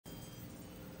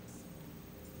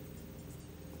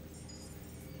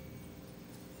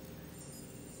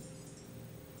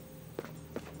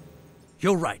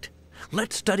You're right.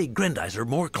 Let's study Grendizer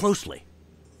more closely.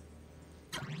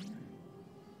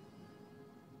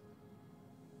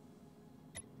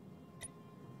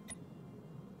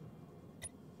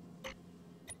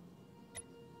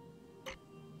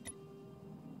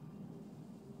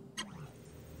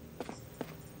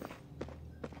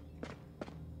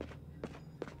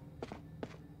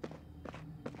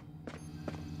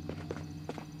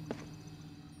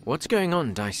 What's going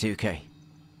on, Daisuke?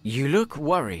 You look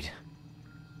worried.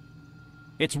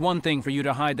 It's one thing for you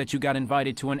to hide that you got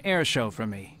invited to an air show from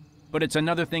me, but it's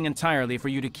another thing entirely for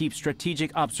you to keep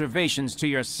strategic observations to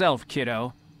yourself,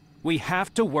 kiddo. We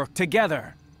have to work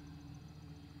together.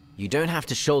 You don't have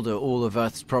to shoulder all of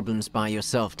Earth's problems by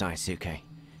yourself, Daisuke.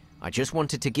 I just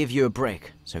wanted to give you a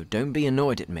break, so don't be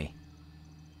annoyed at me.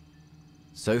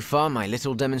 So far, my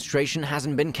little demonstration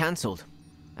hasn't been cancelled.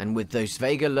 And with those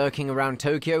Vega lurking around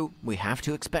Tokyo, we have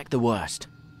to expect the worst.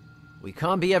 We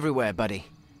can't be everywhere, buddy.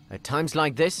 At times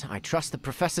like this, I trust the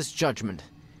Professor's judgment.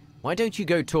 Why don't you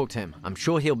go talk to him? I'm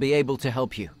sure he'll be able to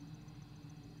help you.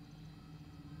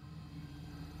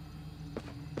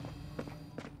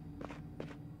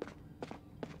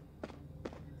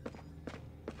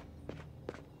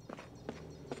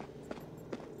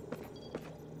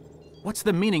 What's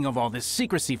the meaning of all this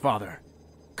secrecy, Father?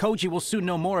 Koji will soon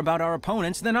know more about our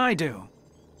opponents than I do.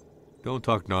 Don't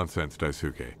talk nonsense,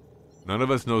 Daisuke. None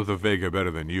of us knows the Vega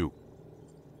better than you.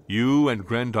 You and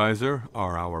Grandizer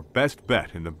are our best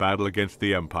bet in the battle against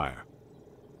the Empire.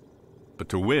 But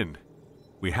to win,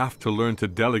 we have to learn to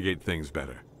delegate things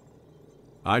better.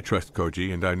 I trust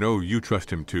Koji, and I know you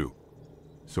trust him too.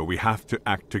 So we have to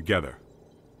act together.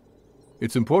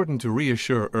 It's important to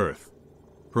reassure Earth.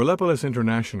 Persepolis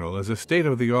International is a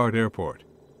state-of-the-art airport.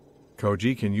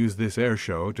 Koji can use this air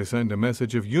show to send a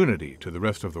message of unity to the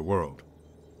rest of the world.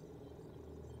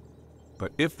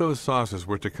 But if those saucers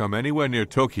were to come anywhere near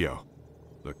Tokyo,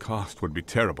 the cost would be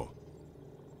terrible.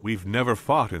 We've never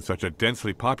fought in such a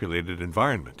densely populated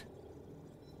environment.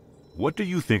 What do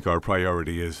you think our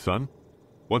priority is, son?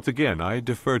 Once again, I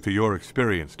defer to your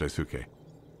experience, Daisuke.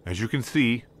 As you can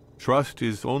see, trust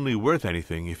is only worth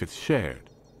anything if it's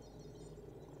shared.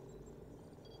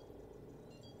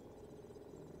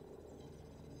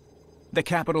 The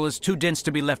capital is too dense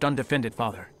to be left undefended,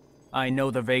 Father. I know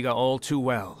the Vega all too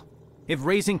well. If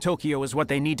raising Tokyo is what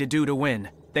they need to do to win,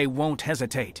 they won't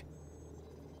hesitate.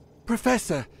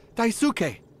 Professor,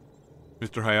 Daisuke!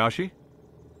 Mr. Hayashi?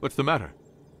 What's the matter?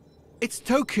 It's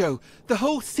Tokyo! The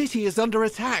whole city is under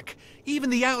attack! Even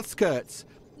the outskirts!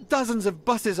 Dozens of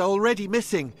buses are already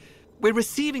missing. We're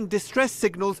receiving distress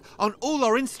signals on all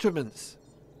our instruments.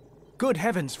 Good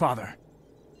heavens, Father.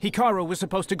 Hikaru was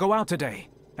supposed to go out today,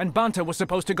 and Banta was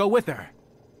supposed to go with her.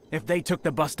 If they took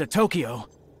the bus to Tokyo...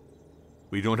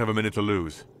 We don't have a minute to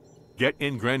lose. Get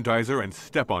in Grandizer and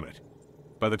step on it.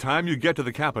 By the time you get to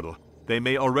the capital, they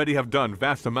may already have done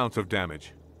vast amounts of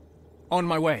damage. On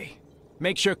my way.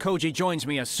 Make sure Koji joins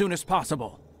me as soon as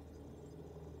possible.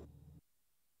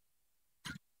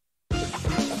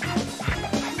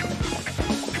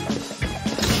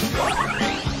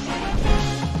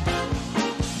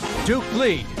 Duke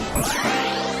lead.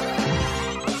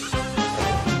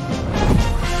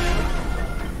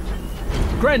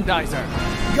 Grendizer,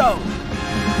 go!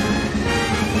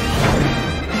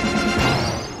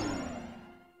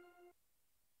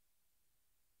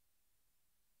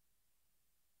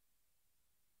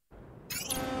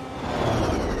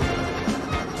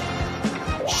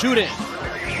 Shoot it!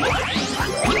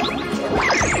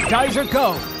 Geyser,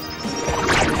 go!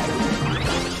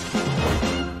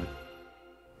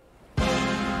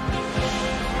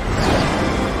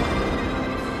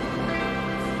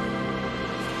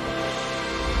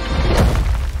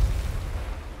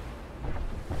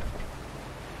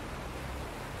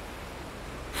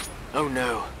 Oh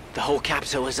no, the whole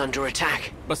capital is under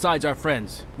attack. Besides our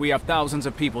friends, we have thousands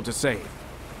of people to save.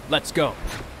 Let's go.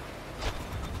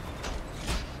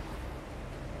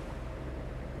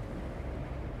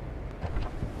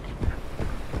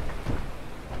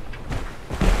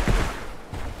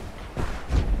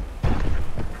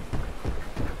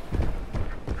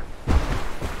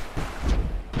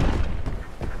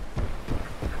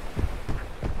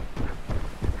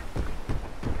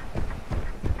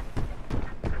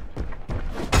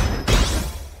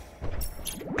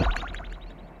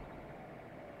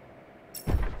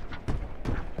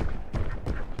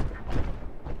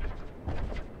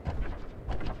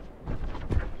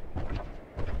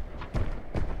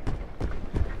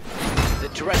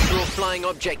 Terrestrial flying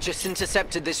object just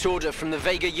intercepted this order from the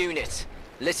Vega unit.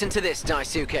 Listen to this,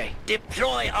 Daisuke.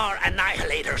 Deploy our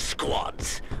Annihilator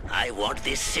squads. I want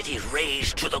this city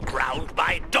razed to the ground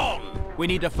by dawn. We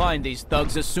need to find these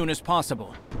thugs as soon as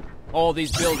possible. All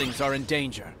these buildings are in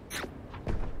danger.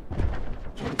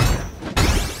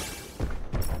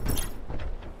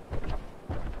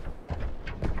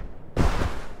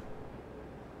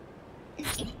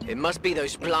 It must be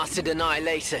those blasted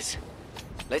annihilators.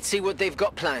 Let's see what they've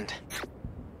got planned.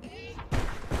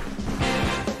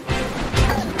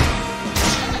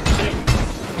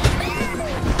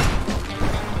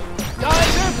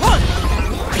 Geyser punch!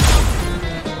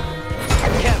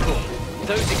 Careful,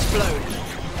 those explode.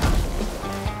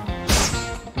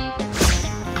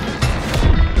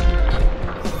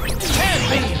 Hand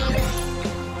beam!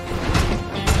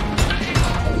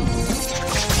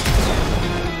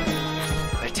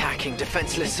 Attacking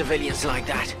defenseless civilians like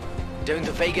that. Don't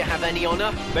the Vega have any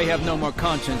honor? They have no more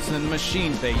conscience than the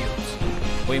machines they use.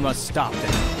 We must stop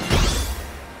them.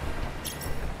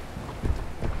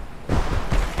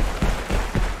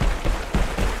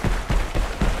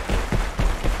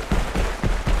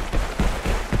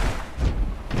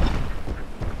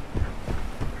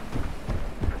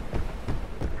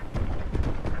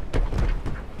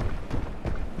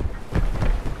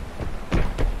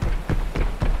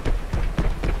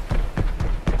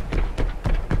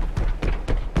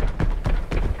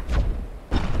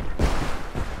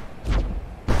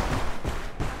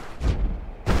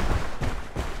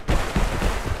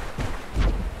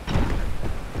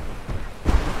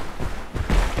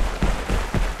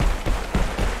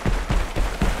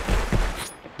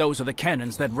 Those are the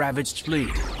cannons that ravaged Fleet.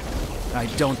 I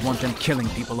don't want them killing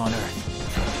people on Earth.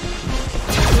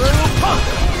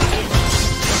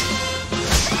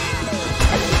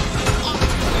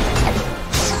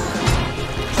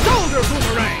 Shoulder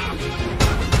boomerang!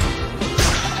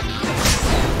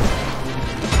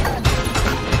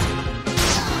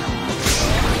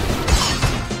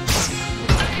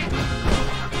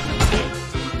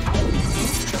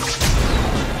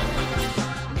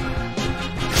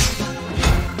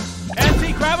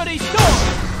 Gravity storm!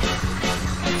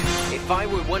 If I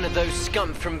were one of those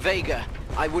scum from Vega,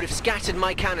 I would have scattered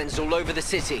my cannons all over the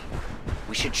city.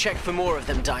 We should check for more of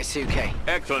them, Daisuke.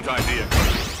 Excellent idea.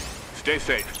 Stay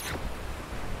safe.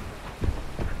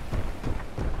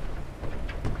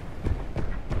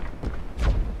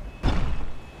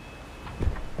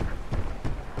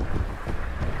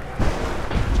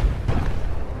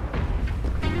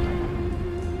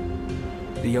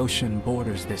 The ocean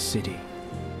borders this city.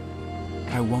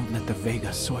 I won't let the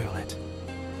Vega soil it.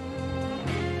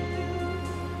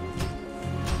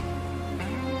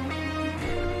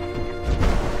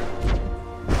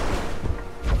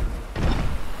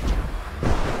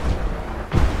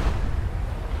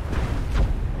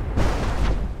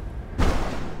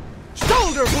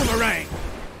 Shoulder boomerang!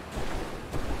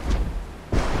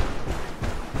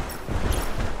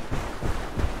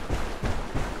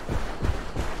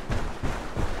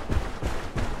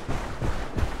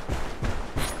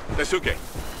 Daisuke,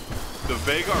 the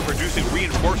Vega are producing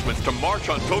reinforcements to march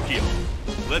on Tokyo.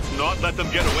 Let's not let them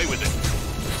get away with it.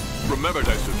 Remember,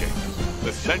 Daisuke,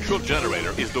 the central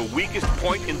generator is the weakest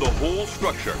point in the whole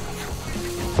structure.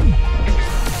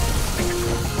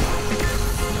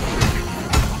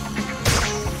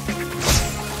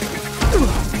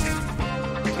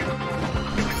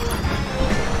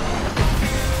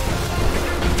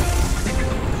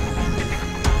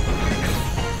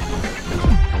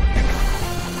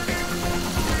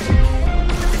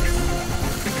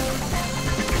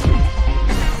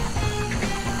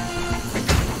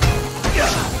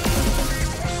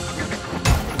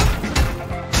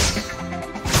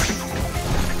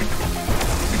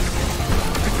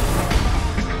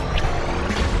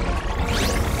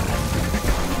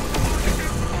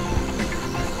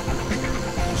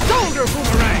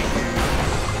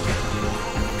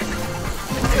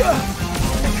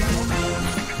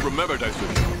 Remember,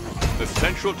 Daisuke, the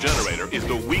central generator is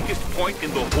the weakest point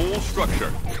in the whole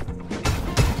structure.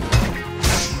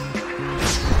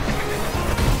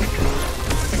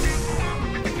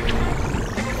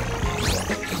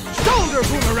 Shoulder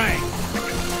boomerang!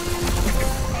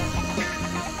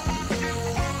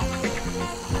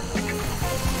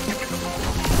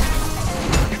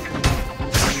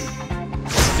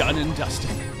 Done and dusted.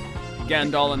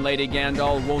 Gandalf and Lady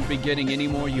Gandalf won't be getting any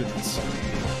more units.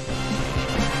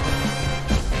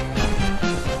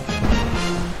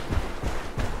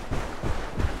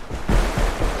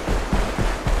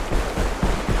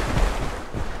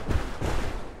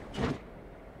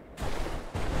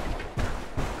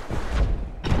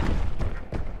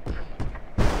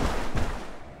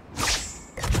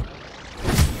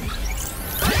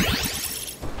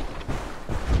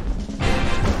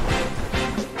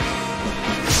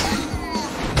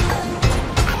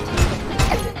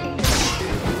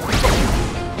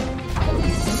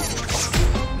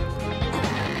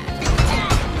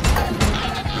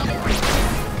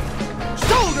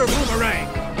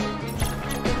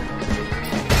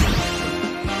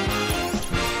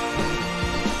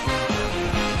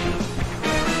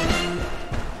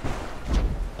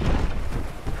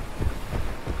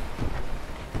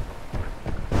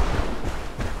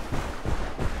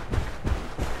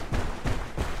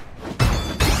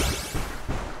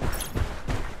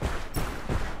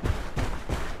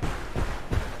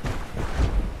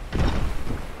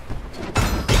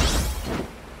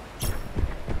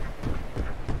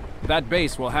 That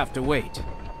base will have to wait.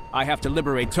 I have to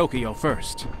liberate Tokyo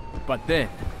first. But then,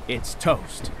 it's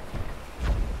toast.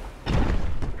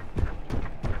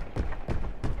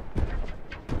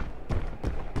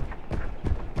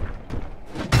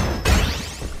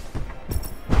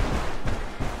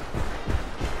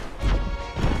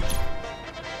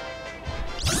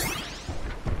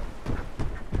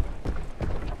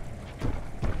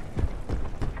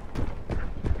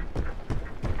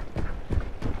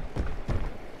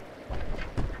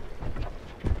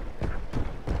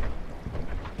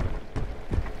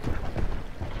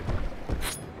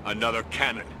 Another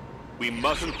cannon. We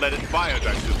mustn't let it fire,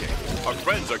 Daisuke. Our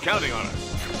friends are counting on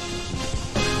us.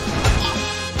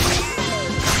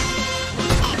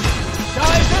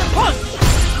 Geyser punch!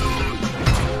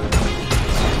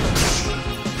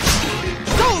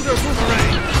 Shoulder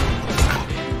boomerang!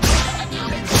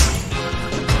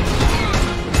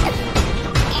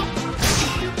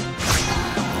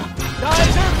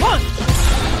 Geyser punch!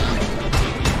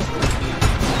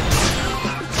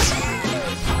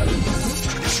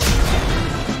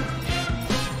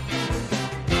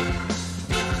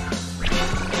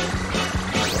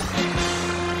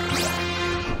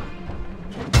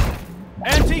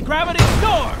 Anti-gravity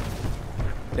storm!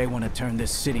 They want to turn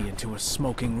this city into a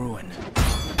smoking ruin.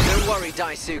 Don't worry,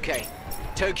 Daisuke.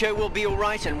 Tokyo will be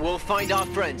alright and we'll find our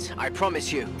friends, I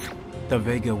promise you. The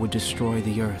Vega would destroy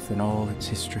the Earth and all its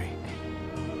history.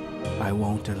 I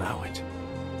won't allow it.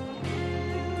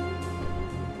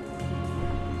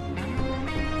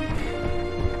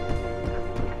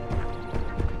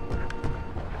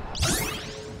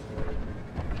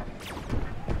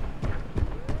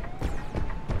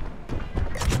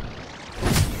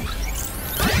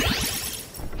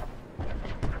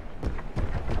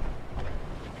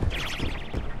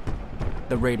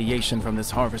 The radiation from this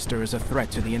harvester is a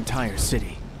threat to the entire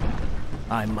city.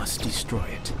 I must destroy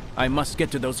it. I must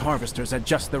get to those harvesters at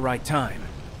just the right time.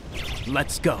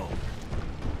 Let's go.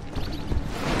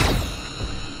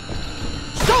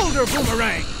 Shoulder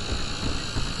boomerang!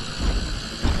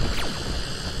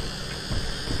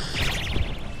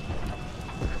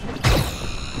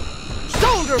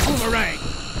 Shoulder boomerang!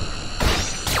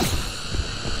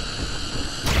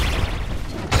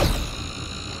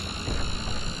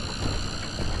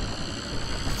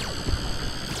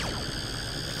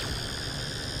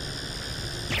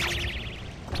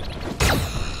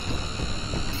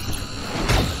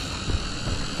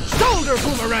 Shoulder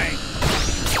boomerang!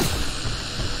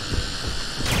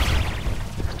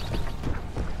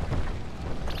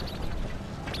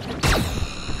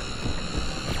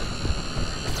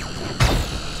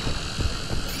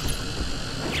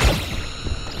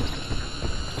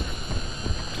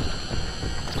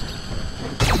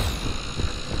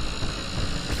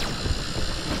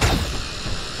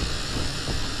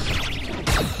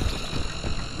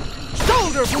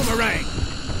 Shoulder boomerang!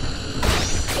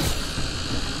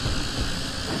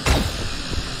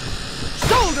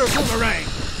 Shoulder boomerang!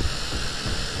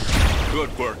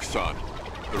 Good work, son.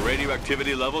 The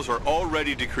radioactivity levels are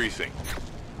already decreasing.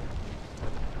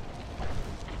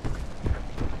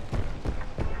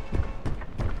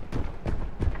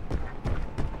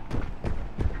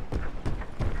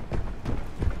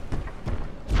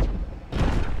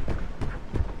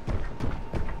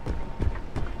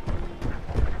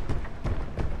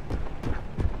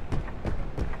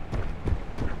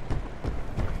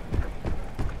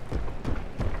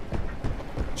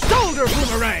 Shoulder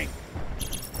boomerang!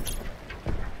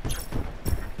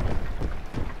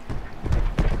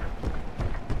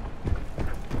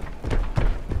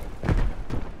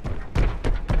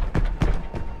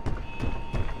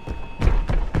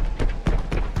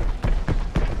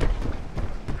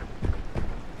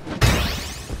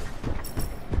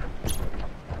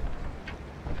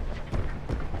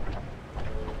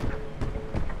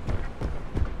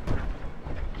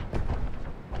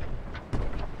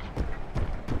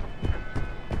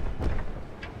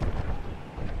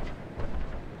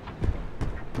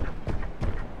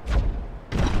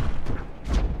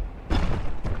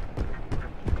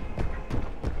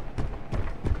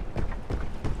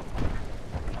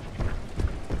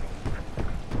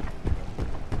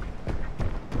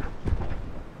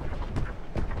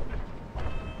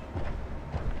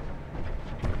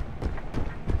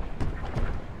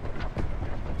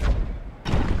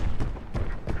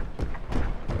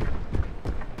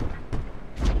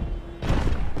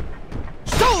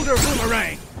 Shoulder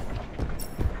boomerang!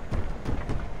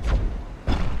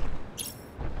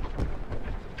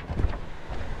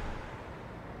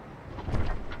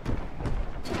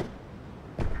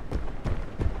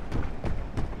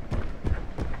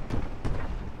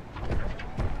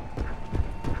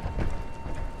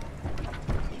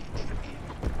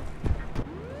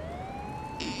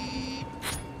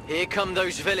 Here come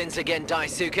those villains again,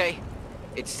 Daisuke.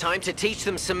 It's time to teach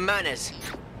them some manners.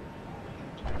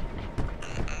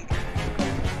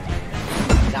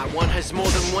 That one has more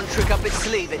than one trick up its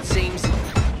sleeve, it seems.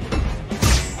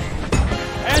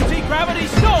 Anti-gravity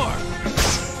storm!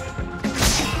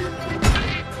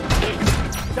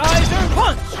 Geyser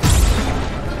punch!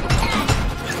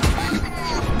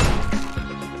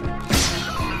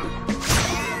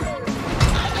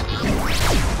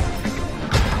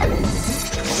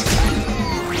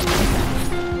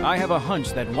 I have a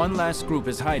hunch that one last group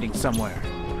is hiding somewhere.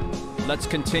 Let's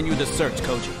continue the search,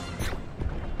 Koji.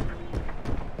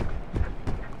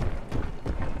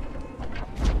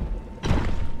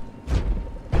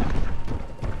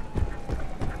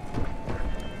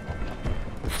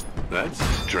 That's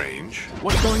strange.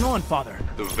 What's going on, Father?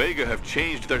 The Vega have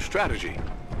changed their strategy.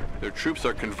 Their troops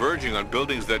are converging on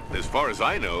buildings that, as far as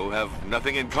I know, have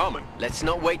nothing in common. Let's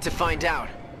not wait to find out.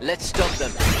 Let's stop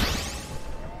them.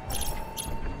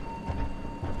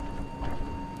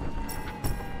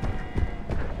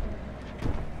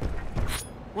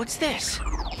 What's this?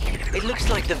 It looks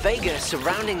like the Vega are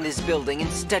surrounding this building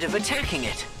instead of attacking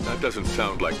it. That doesn't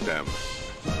sound like them.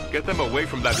 Get them away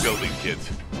from that building,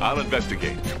 kids. I'll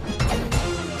investigate.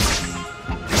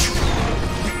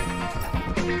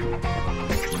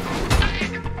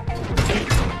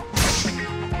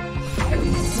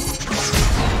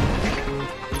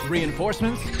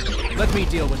 Reinforcements? Let me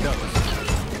deal with those.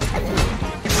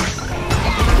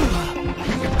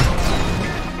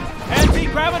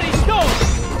 Anti-gravity storm!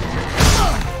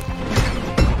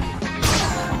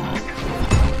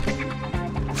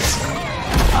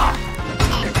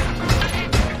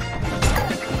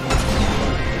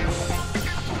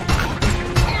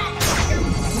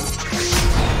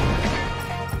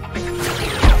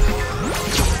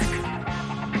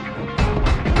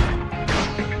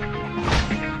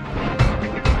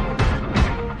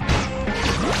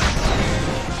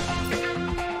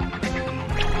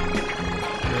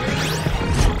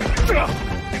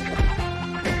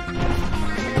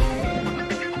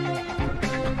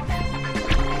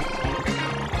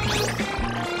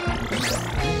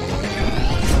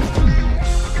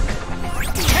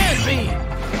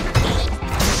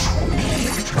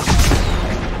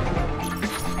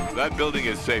 That building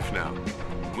is safe now.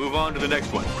 Move on to the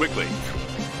next one, quickly.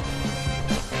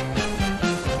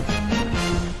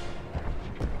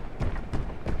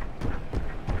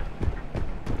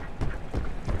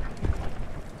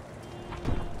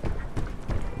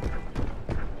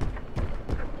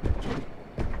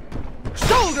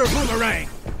 Shoulder boomerang!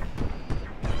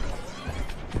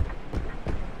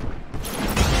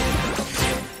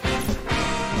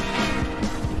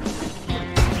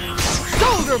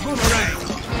 Shoulder boomerang!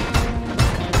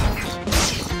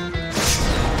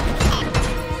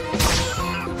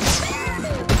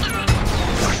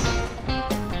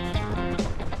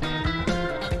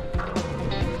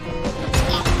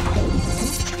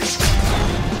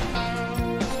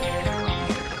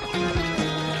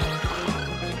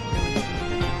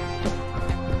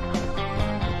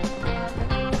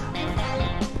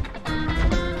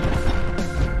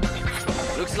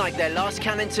 Like their last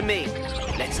cannon to me.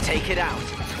 Let's take it out.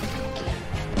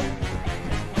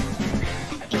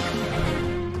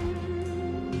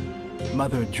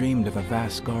 Mother dreamed of a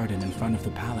vast garden in front of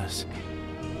the palace.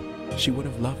 She would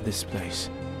have loved this place.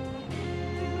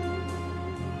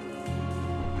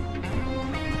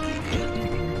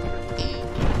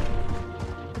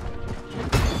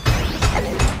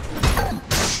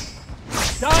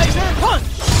 Geyser punch!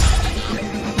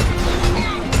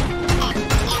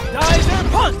 Geyser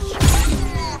punch!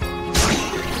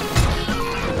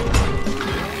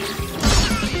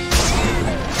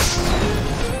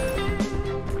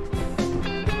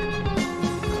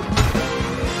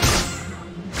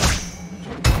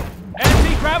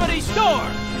 Anti-gravity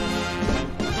storm!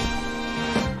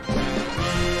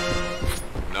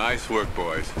 Nice work,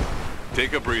 boys.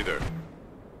 Take a breather.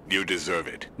 You deserve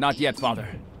it. Not yet, Father.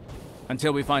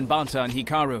 Until we find Banta and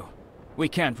Hikaru, we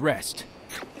can't rest.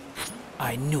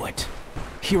 I knew it.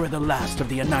 Here are the last of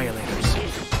the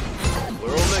Annihilators. We're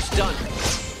almost done.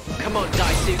 Come on,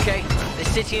 Daisuke. The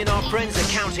city and our friends are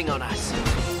counting on us.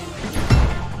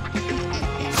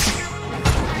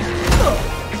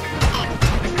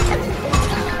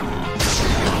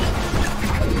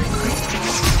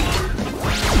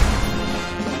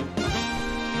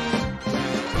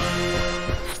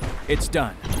 It's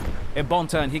done.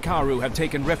 Ebonta and Hikaru have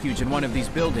taken refuge in one of these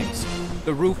buildings.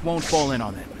 The roof won't fall in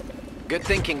on them. Good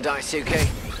thinking, Daisuke.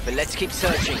 But let's keep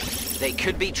searching. They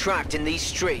could be trapped in these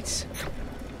streets.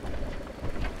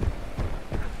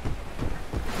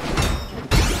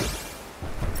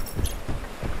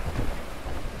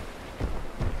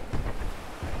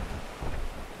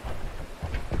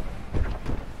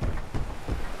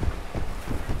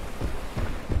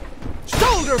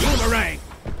 Shoulder boomerang!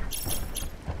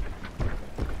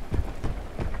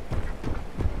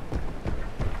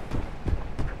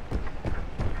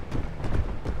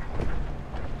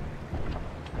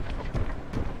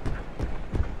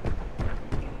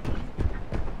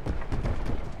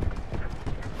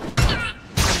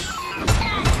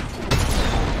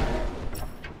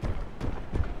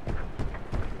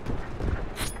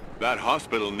 That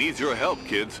hospital needs your help,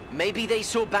 kids. Maybe they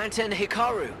saw Banta and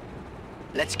Hikaru.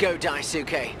 Let's go,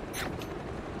 Daisuke.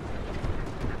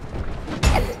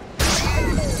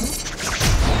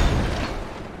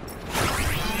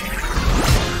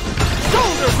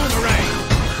 Shoulder boomerang!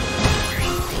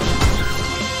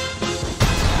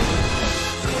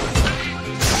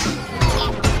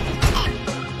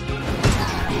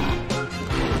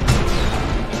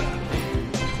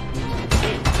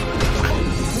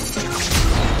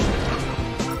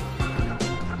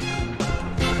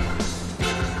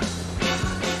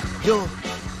 You're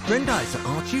Grendizer,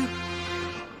 aren't you?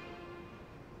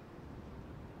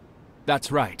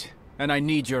 That's right, and I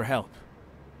need your help.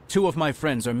 2 of my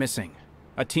friends are missing.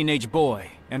 A teenage boy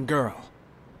and girl.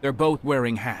 They're both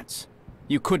wearing hats.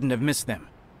 You couldn't have missed them.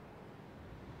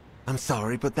 I'm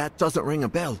sorry, but that doesn't ring a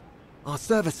bell. Our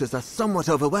services are somewhat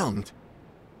overwhelmed.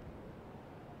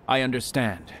 I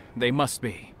understand. They must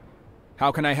be.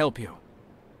 How can I help you?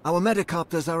 Our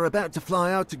medicopters are about to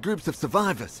fly out to groups of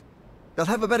survivors. They'll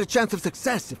have a better chance of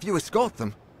success if you escort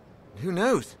them. Who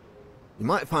knows? You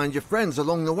might find your friends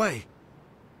along the way.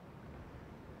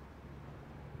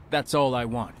 That's all I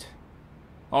want.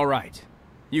 All right.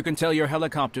 You can tell your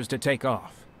helicopters to take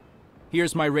off.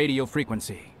 Here's my radio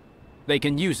frequency. They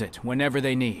can use it whenever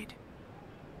they need.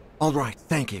 All right,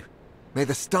 thank you. May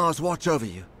the stars watch over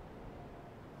you.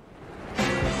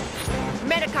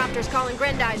 Medicopters calling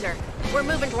Grendizer. We're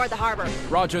moving toward the harbor.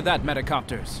 Roger that,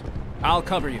 Medicopters. I'll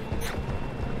cover you.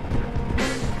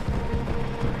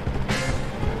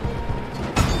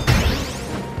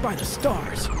 By the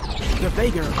stars! The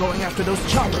Vega are going after those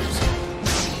choppers!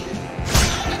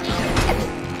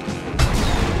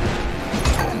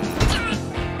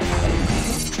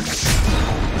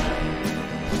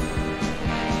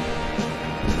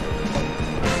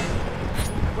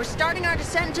 We're starting our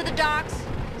descent to the docks.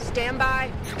 Stand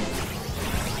by.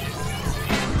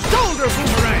 Shoulder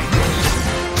boomerang!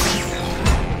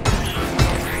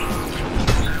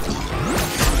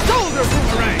 Shoulder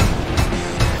boomerang!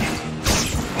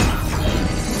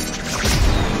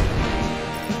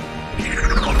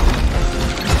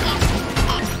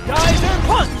 Geyser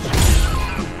punch!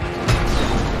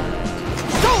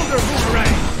 Shoulder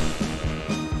boomerang!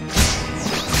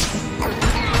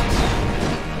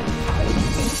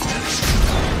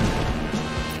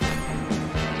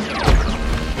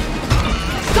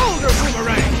 Shoulder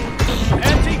boomerang!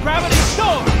 Anti-gravity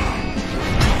storm!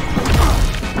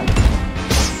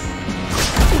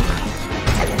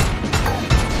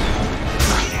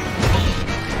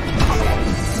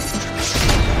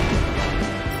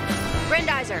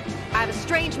 Grendizer, I have a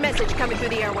strange message coming through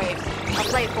the airwaves. I'll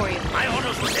play it for you. My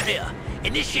orders were clear.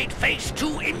 Initiate phase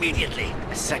 2 immediately.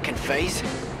 A second phase?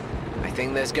 I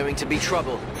think there's going to be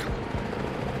trouble.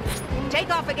 Take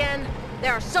off again.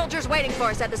 There are soldiers waiting for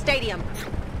us at the stadium.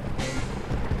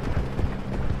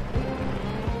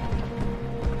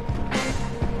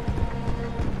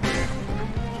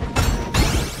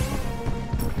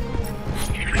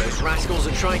 Those rascals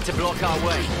are trying to block our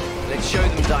way. Let's show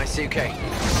them, Daisuke.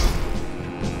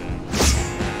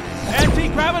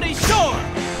 Anti-gravity storm!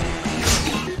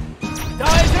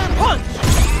 Geyser punch!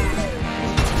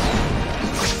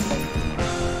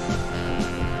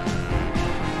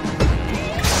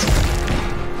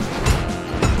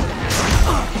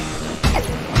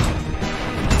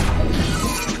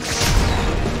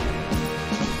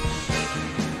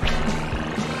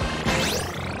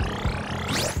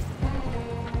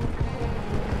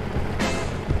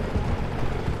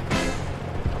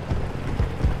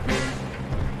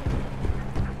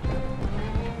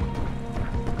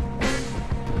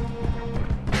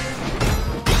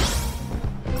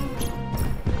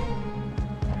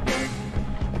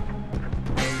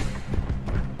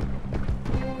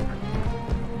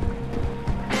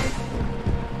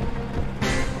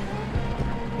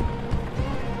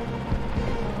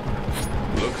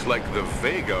 Looks like the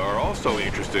Vega are also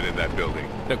interested in that building.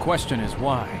 The question is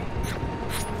why?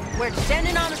 We're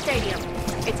descending on the stadium.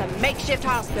 It's a makeshift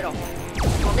hospital.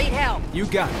 We'll need help. You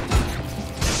got it.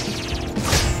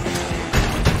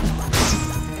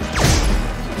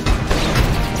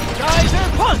 Geyser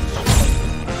punch!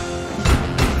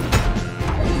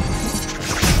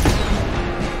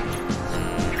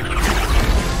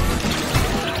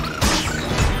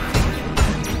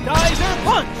 Geyser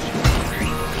punch!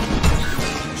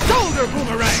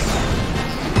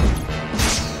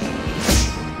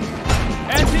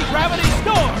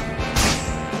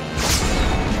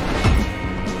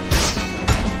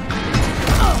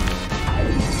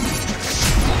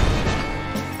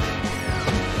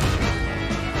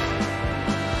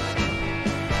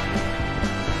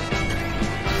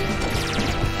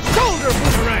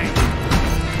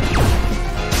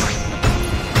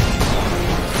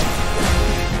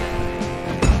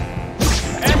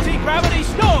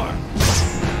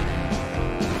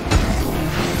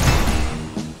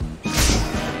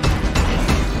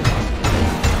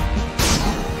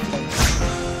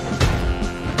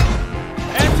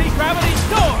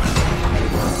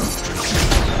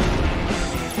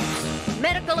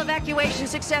 evacuation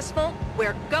successful,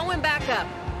 we're going back up.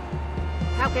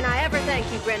 How can I ever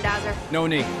thank you, Grendizer? No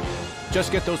need.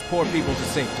 Just get those poor people to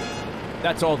safety.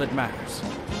 That's all that matters.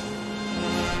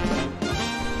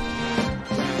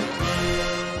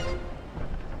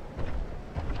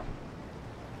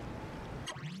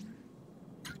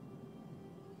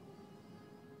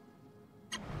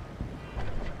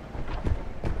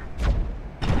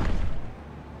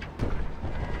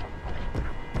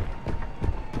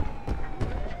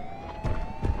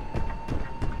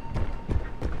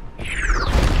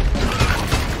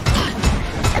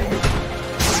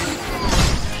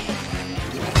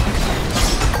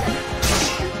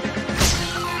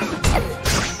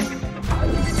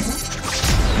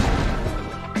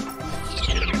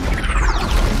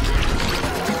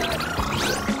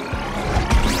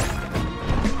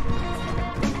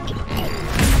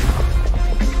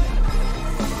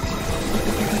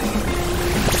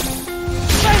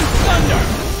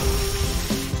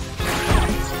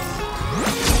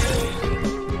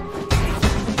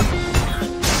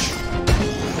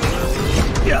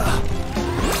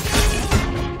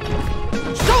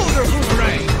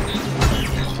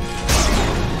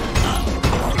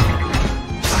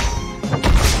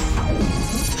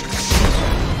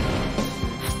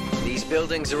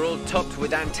 Buildings are all topped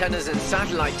with antennas and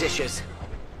satellite dishes.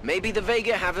 Maybe the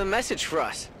Vega have a message for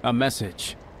us. A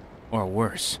message. Or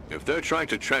worse. If they're trying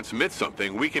to transmit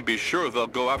something, we can be sure they'll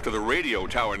go after the radio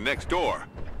tower next door.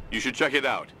 You should check it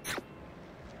out.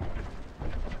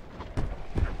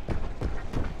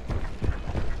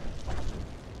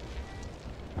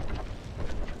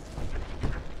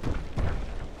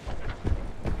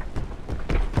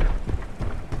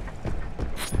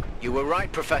 You were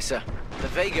right, Professor. The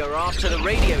Vega are after the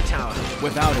radio tower.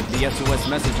 Without it, the SOS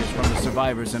messages from the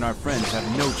survivors and our friends have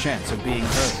no chance of being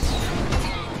heard.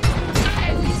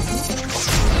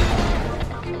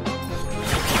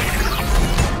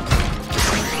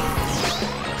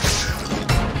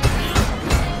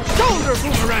 Shoulder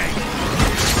boomerang!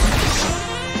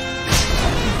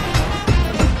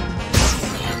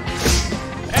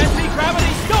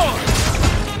 Anti-gravity storm!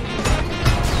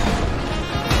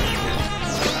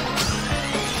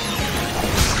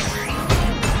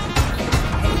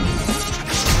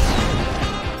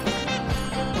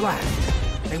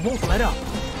 Blast. They won't let up.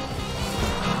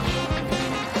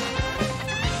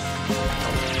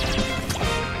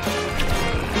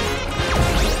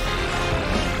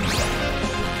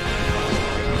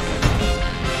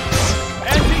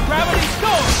 Anti-gravity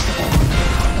storm!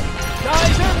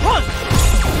 Geyser punch!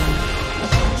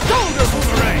 Shoulder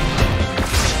boomerang!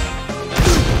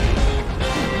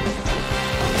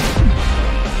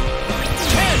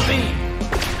 Hand beam!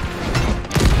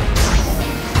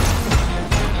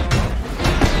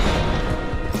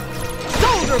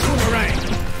 Shoulder boomerang!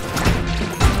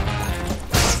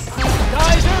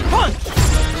 Geyser punch!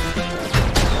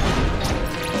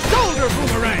 Shoulder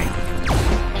boomerang!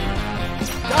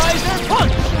 Geyser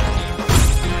punch!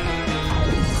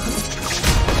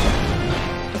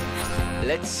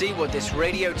 Let's see what this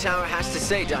radio tower has to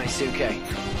say, Daisuke.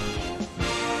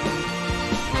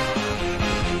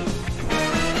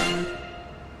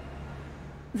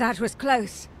 That was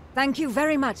close. Thank you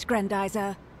very much,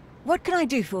 Grendizer. What can I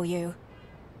do for you?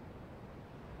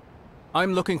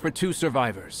 I'm looking for two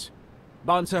survivors.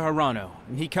 Bansa Harano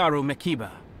and Hikaru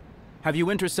Mikiba. Have you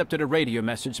intercepted a radio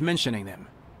message mentioning them?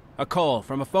 A call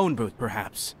from a phone booth,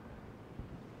 perhaps?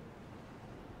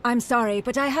 I'm sorry,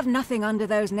 but I have nothing under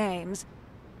those names.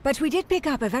 But we did pick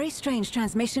up a very strange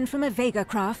transmission from a Vega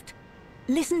craft.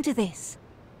 Listen to this.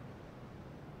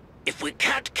 If we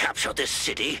can't capture this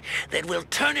city, then we'll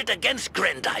turn it against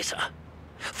Grandizer.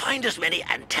 Find as many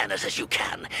antennas as you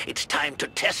can. It's time to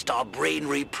test our brain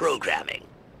reprogramming.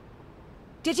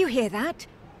 Did you hear that?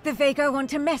 The Vega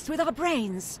want to mess with our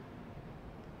brains.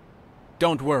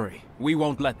 Don't worry, we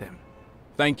won't let them.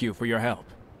 Thank you for your help.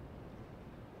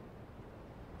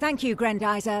 Thank you,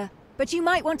 Grandizer. But you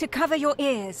might want to cover your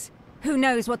ears. Who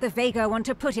knows what the Vega want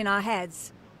to put in our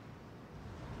heads?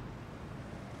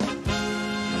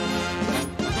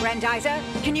 Grandizer,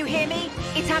 can you hear me?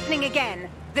 It's happening again.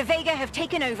 The Vega have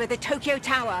taken over the Tokyo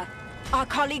Tower. Our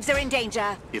colleagues are in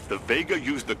danger. If the Vega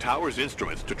use the tower's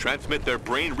instruments to transmit their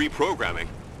brain reprogramming,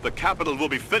 the capital will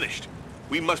be finished.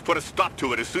 We must put a stop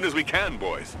to it as soon as we can,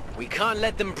 boys. We can't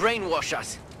let them brainwash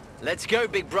us. Let's go,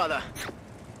 big brother.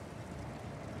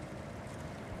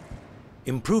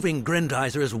 Improving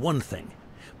Grendizer is one thing,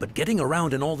 but getting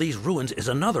around in all these ruins is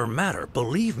another matter,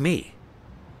 believe me.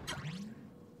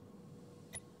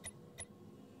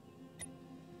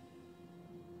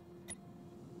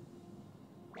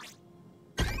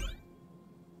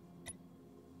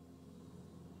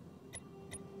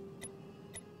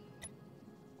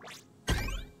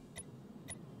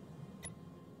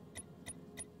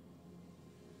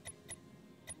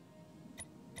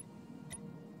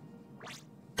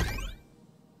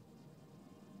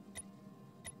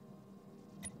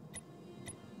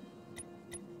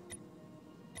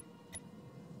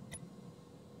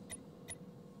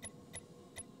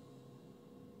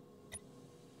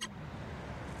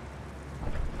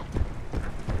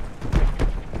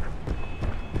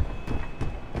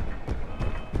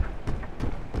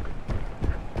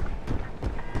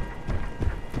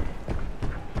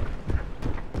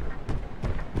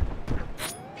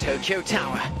 Tokyo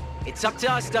Tower. It's up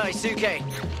to us, Daisuke.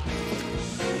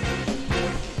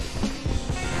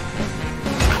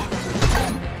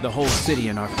 The whole city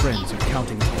and our friends are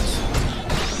counting on us.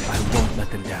 I won't let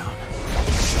them down.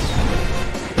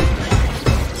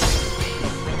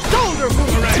 Shoulder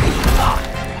boomerang!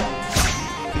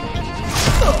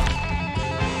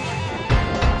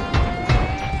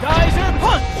 Geyser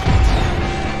punch!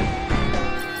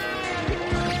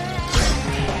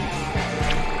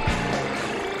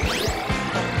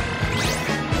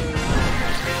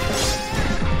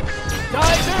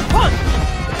 Geyser punch!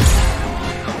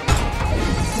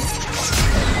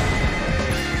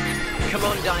 Come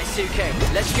on, Daisuke,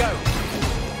 let's go.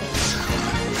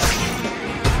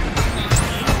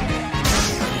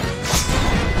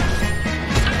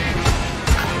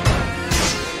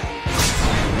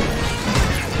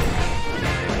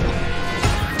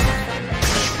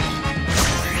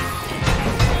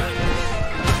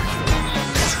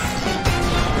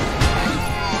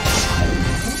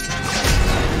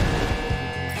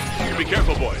 Be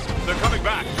careful, boys. They're coming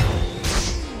back.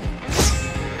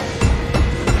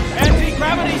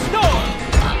 Anti-gravity storm!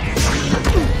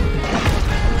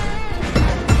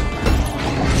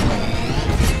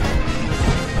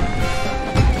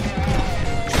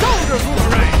 Shoulder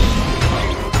boomerang!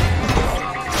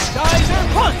 Geyser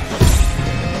punch!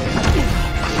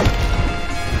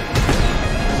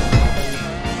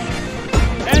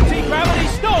 Anti-gravity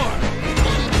storm!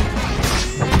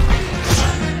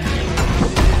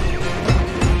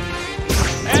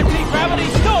 Anti-gravity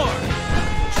storm!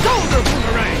 Shoulder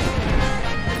boomerang!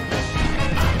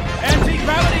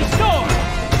 Anti-gravity storm!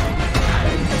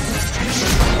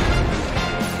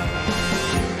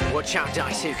 Watch out,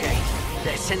 Daisuke.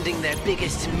 They're sending their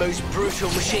biggest and most brutal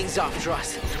machines after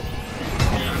us.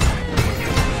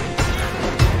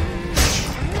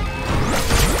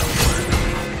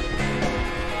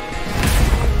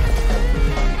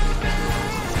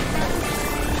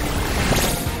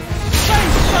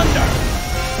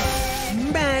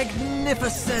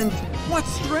 Magnificent! What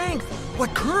strength!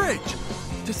 What courage!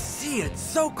 To see it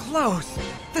so close!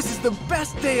 This is the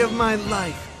best day of my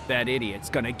life! That idiot's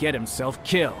gonna get himself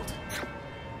killed.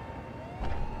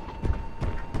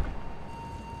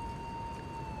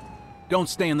 Don't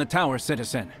stay in the tower,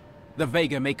 citizen. The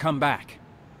Vega may come back.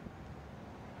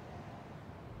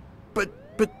 But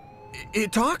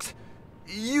it talks?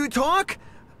 You talk?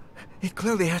 It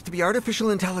clearly has to be artificial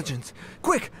intelligence.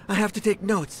 Quick, I have to take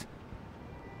notes.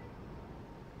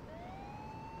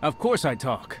 Of course I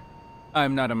talk.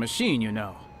 I'm not a machine, you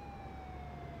know.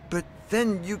 But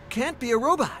then you can't be a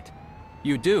robot.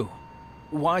 You do.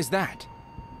 Why's that?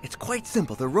 It's quite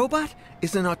simple. The robot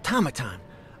is an automaton,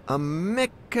 a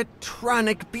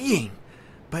mechatronic being.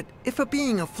 But if a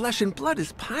being of flesh and blood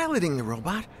is piloting the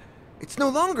robot, it's no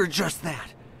longer just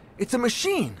that. It's a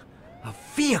machine, a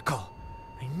vehicle.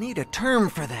 I need a term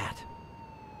for that.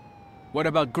 What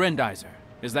about Grendizer?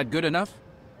 Is that good enough?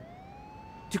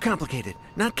 Too complicated,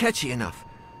 not catchy enough.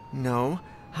 No,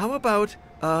 how about,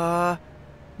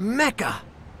 mecha?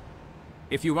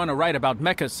 If you want to write about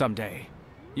mechas someday,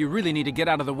 you really need to get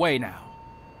out of the way now.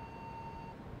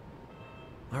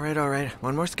 All right.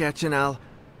 One more sketch and I'll...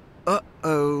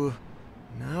 Uh-oh.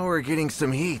 Now we're getting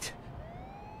some heat.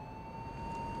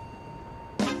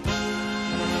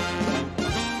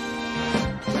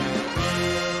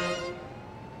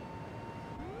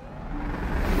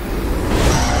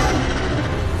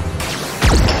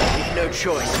 No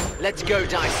choice. Let's go,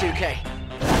 Daisuke.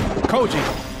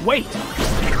 Koji, wait!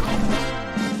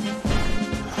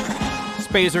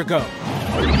 Spazer go.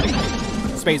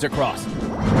 Spazer cross.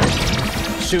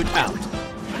 Shoot out.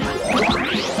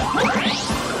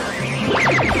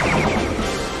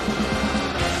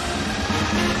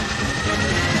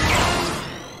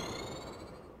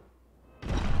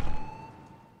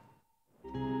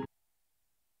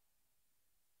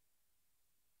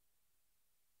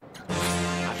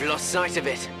 I've lost sight of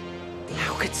it.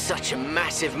 How could such a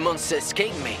massive monster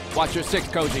escape me? Watch your six,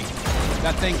 Koji.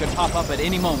 That thing could pop up at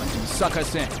any moment and suck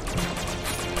us in.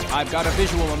 I've got a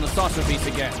visual on the saucer beast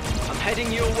again. I'm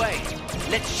heading your way.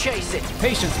 Let's chase it.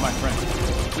 Patience, my friend.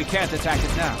 We can't attack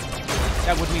it now.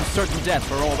 That would mean certain death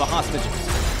for all the hostages.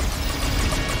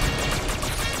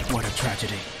 What a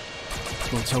tragedy.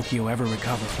 Will Tokyo ever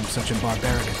recover from such a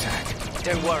barbaric attack?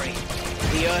 Don't worry.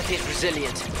 The Earth is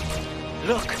resilient.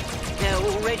 Look, there are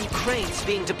already cranes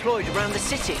being deployed around the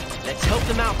city. Let's help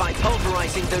them out by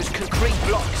pulverizing those concrete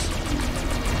blocks.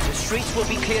 The streets will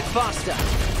be cleared faster.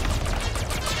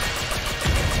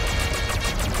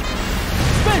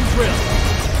 Spin drill!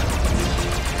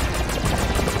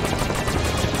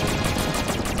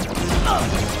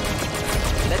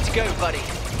 Let's go, buddy.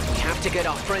 have to get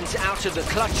our friends out of the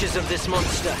clutches of this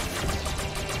monster.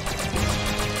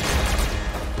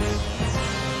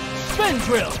 Spin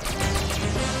drill!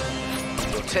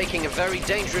 You're taking a very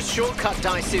dangerous shortcut,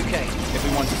 Daisuke. If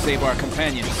we want to save our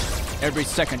companions, every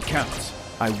second counts.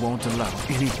 I won't allow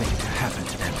anything to happen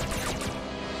to them.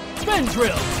 Spin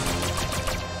drill!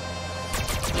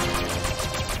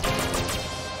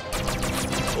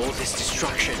 All this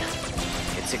destruction.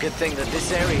 It's a good thing that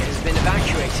this area has been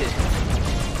evacuated.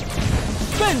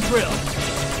 Spin drill!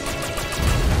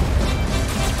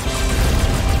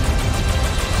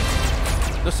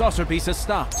 The saucer piece has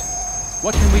stopped.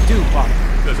 What can we do, Father?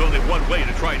 There's only one way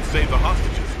to try and save the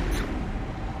hostages.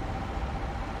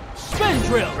 Spin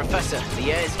drill! Professor,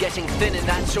 the air is getting thin in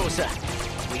that saucer.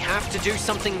 We have to do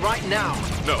something right now.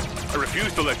 No, I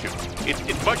refuse to let you.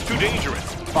 It's much too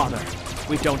dangerous. Father,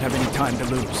 we don't have any time to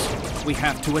lose. We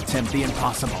have to attempt the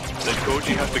impossible. Then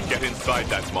Koji has to get inside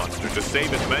that monster to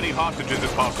save as many hostages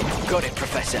as possible. Got it,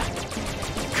 Professor.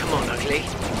 Come on, Ugly.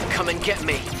 Come and get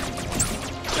me.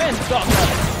 Spin saucer!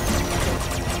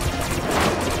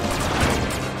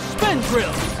 Spin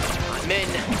drill! I'm in.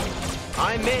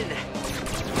 I'm in.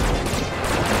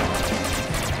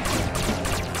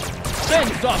 Spin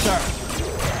saucer!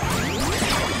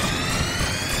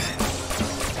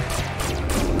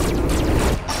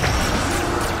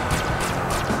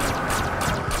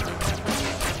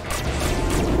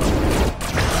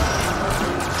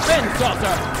 Spin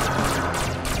saucer!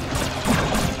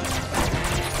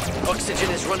 Oxygen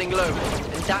is running low,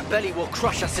 and that belly will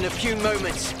crush us in a few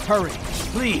moments. Hurry,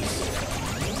 please.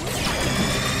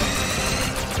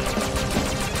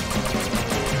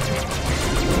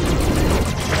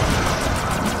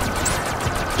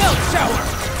 Shower!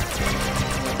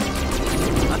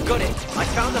 I've got it. I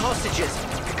found the hostages.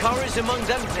 Hikaru's among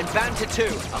them, and Banta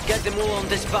too. I'll get them all on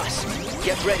this bus.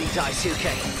 Get ready,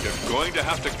 Daisuke. You're going to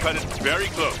have to cut it very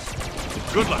close.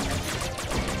 Good luck.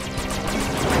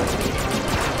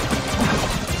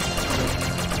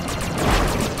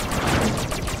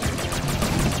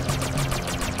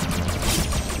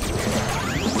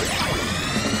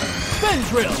 Spin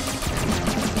drill!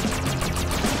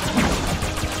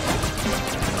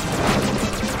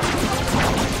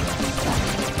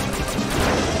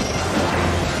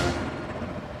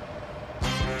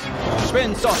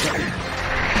 Spin saucer!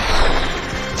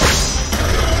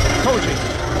 Koji,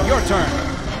 your turn!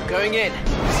 Going in.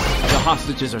 The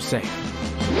hostages are safe.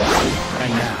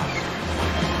 And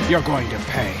now, you're going to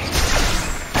pay.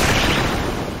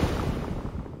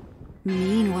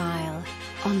 Meanwhile,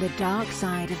 on the dark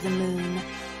side of the moon,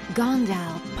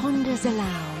 Gondal ponders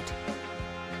aloud.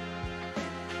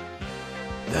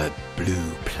 The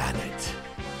blue planet.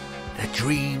 The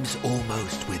dream's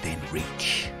almost within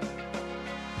reach.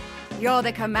 You're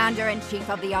the commander-in-chief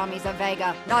of the armies of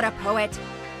Vega, not a poet.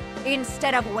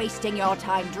 Instead of wasting your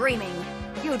time dreaming,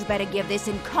 you'd better give this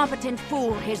incompetent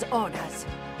fool his orders.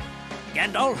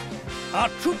 Gandalf, our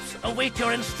troops await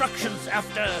your instructions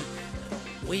after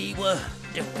we were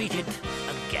defeated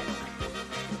again.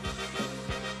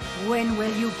 When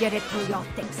will you get it through your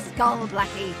thick skull,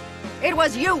 Blackie? It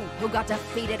was you who got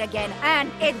defeated again,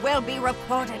 and it will be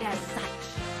reported as such.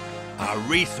 Our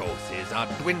resources are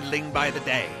dwindling by the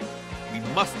day. We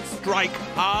must strike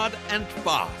hard and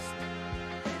fast.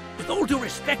 With all due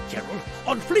respect, General,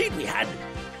 on Fleet we had...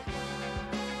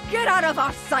 Get out of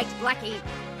our sight, Blackie!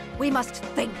 We must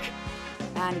think,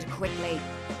 and quickly.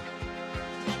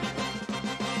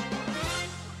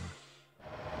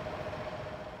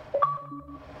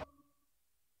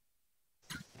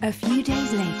 A few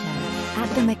days later, at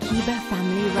the Makiba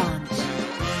family ranch.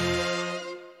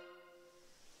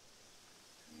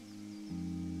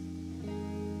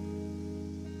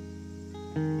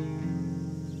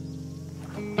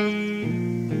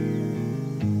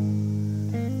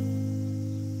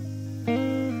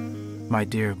 My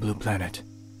dear Blue Planet,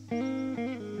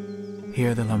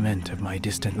 hear the lament of my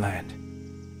distant land.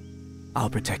 I'll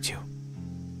protect you.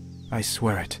 I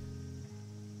swear it.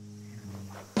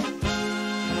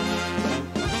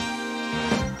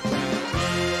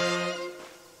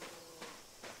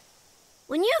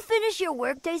 When you finish your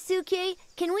work, Daisuke,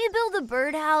 can we build a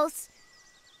birdhouse?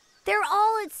 They're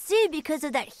all at sea because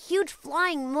of that huge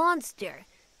flying monster.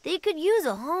 They could use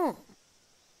a home.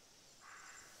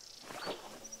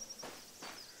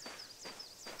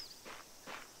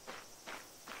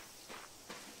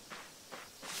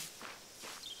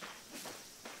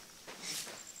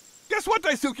 Guess what,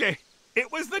 Daisuke?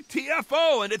 It was the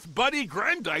TFO and its buddy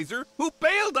Grandizer who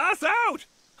bailed us out.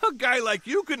 A guy like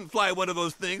you couldn't fly one of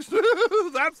those things,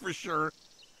 that's for sure.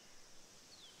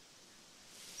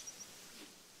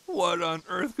 What on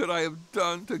earth could I have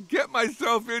done to get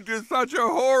myself into such a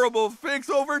horrible fix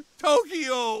over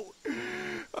Tokyo?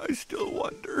 I still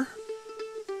wonder.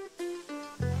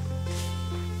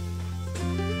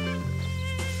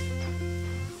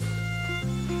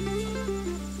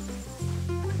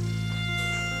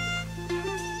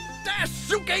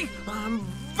 Daisuke, I'm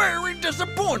very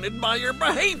disappointed by your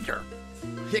behavior.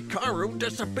 Hikaru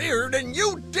disappeared and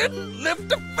you didn't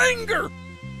lift a finger.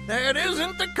 That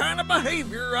isn't the kind of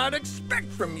behavior I'd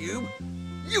expect from you.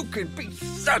 You could be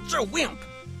such a wimp.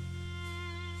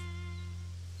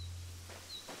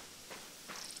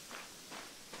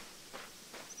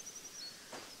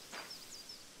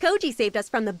 Koji saved us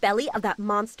from the belly of that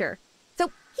monster.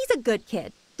 So he's a good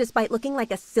kid, despite looking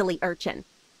like a silly urchin.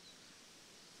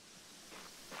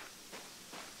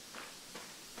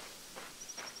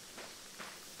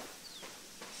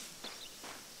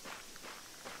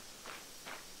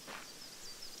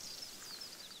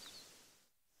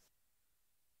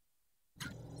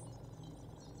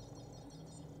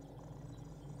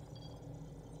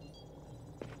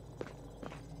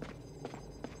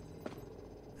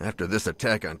 After this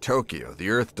attack on Tokyo, the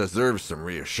Earth deserves some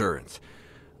reassurance.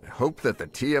 I hope that the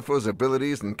TFO's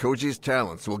abilities and Koji's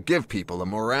talents will give people a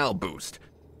morale boost.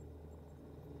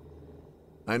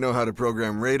 I know how to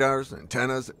program radars,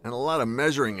 antennas, and a lot of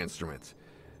measuring instruments.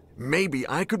 Maybe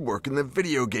I could work in the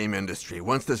video game industry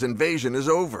once this invasion is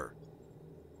over.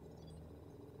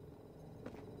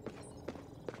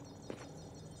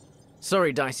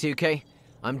 Sorry, Daisuke.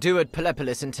 I'm due at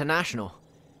Pelepolis International.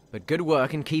 But good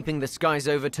work in keeping the skies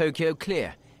over Tokyo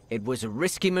clear. It was a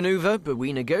risky maneuver, but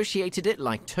we negotiated it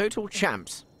like total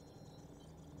champs.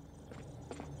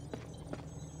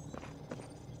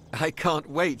 I can't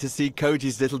wait to see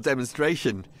Koji's little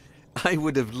demonstration. I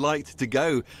would have liked to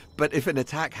go, but if an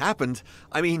attack happened,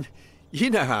 I mean, you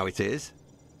know how it is.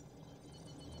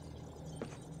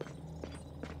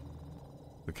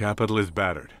 The capital is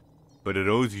battered, but it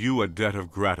owes you a debt of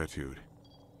gratitude.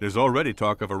 There's already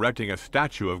talk of erecting a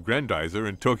statue of Grandizer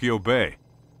in Tokyo Bay.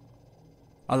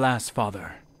 Alas,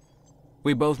 Father.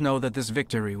 We both know that this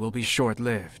victory will be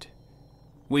short-lived.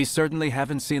 We certainly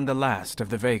haven't seen the last of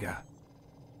the Vega.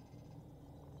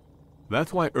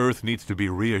 That's why Earth needs to be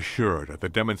reassured at the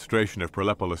demonstration of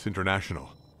Pelepolis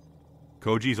International.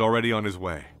 Koji's already on his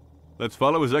way. Let's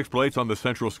follow his exploits on the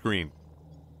central screen.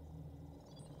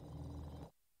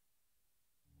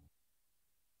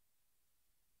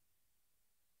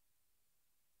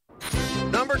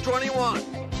 Number 21,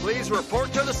 please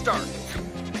report to the start.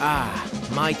 Ah,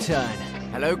 my turn.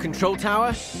 Hello, Control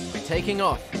Tower. We're taking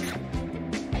off.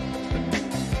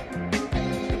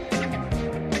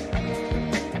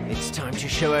 It's time to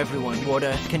show everyone what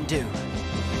Earth can do.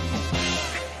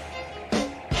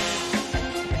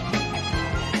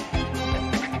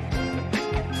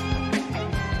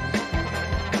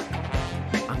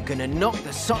 I'm gonna knock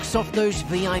the socks off those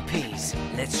VIPs.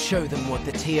 Let's show them what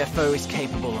the TFO is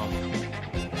capable of.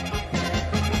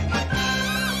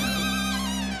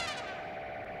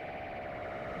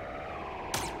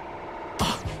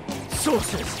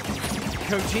 Saucers!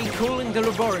 Koji calling the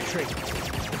laboratory.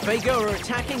 The Vega are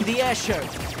attacking the air show.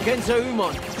 Genzo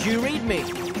Umon, do you read me?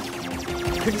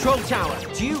 Control Tower,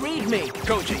 do you read me?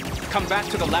 Koji, come back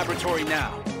to the laboratory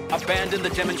now. Abandon the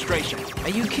demonstration.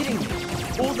 Are you kidding me?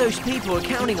 All those people are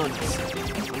counting on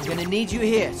us. I'm gonna need you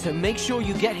here, so make sure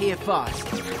you get here fast.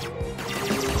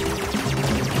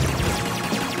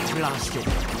 Blasted.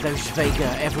 Those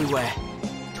Vega everywhere.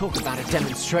 Talk about a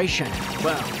demonstration.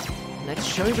 Well, let's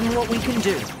show them what we can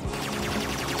do.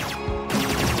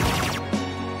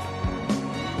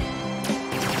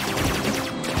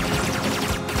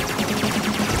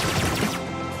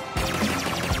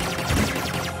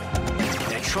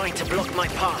 They're trying to block my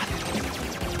path.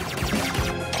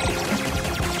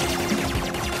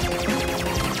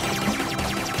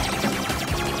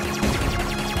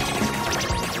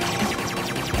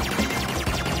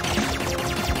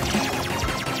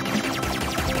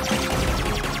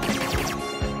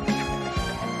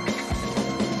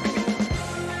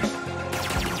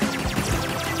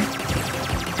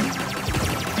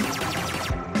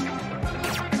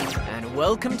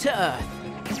 Welcome to Earth.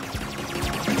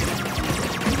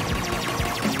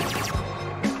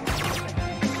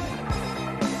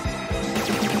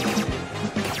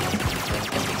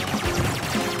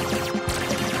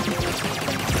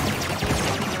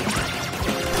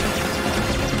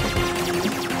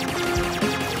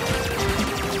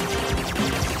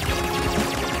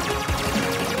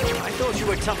 I thought you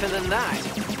were tougher than that.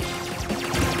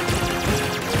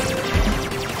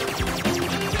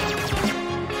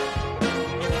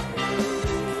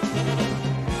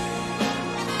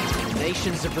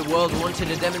 nations of the world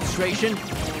wanted a demonstration,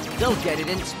 they'll get it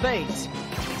in spades.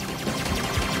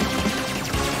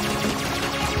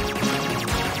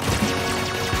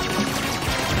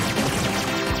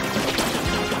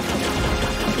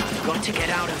 Got to get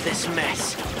out of this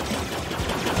mess.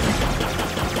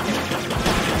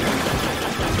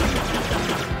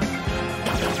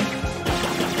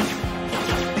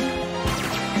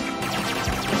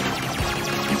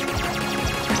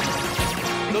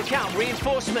 Look out,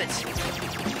 reinforcements! The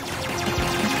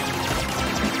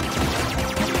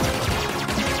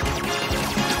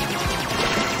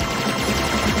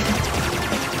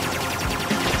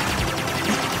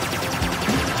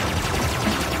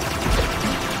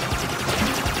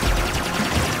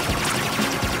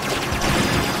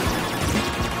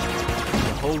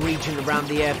whole region around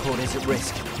the airport is at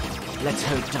risk. Let's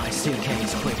hope Daisuke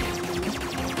is quick.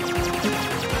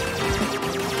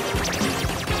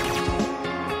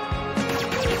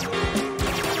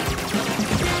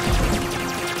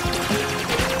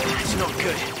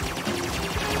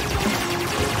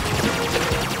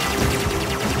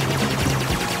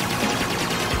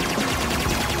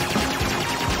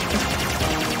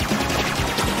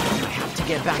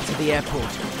 Get back to the airport.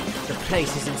 The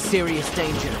place is in serious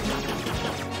danger.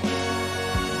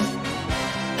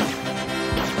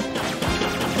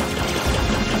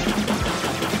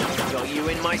 Got you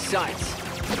in my sights.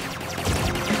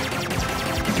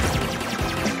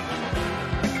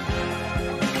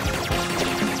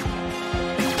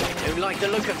 I don't like the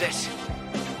look of this.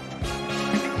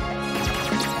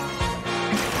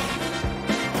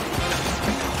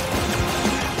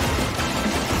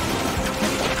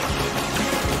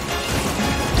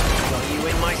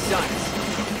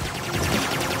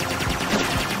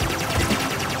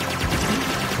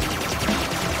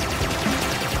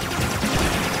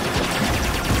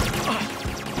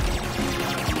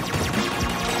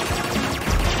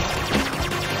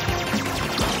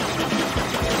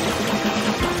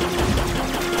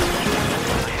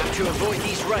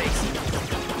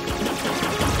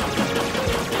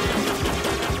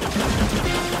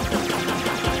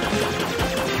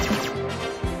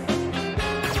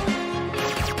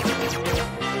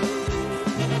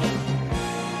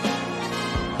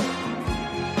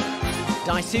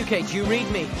 Daisuke, do you read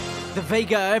me? The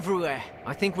Vega are everywhere.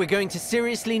 I think we're going to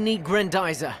seriously need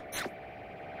Grendizer.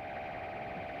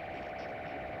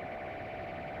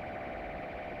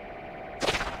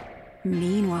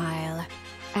 Meanwhile,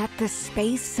 at the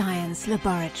Space Science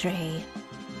Laboratory.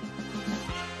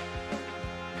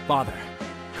 Father,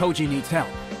 Koji needs help.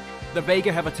 The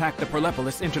Vega have attacked the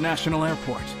Perlepolis International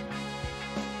Airport.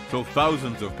 So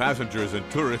thousands of passengers and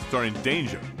tourists are in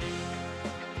danger.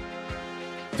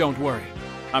 Don't worry.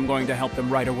 I'm going to help them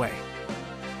right away.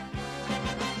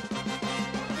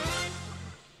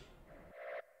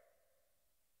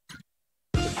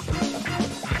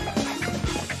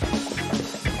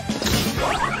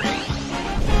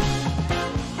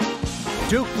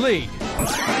 Duke lead.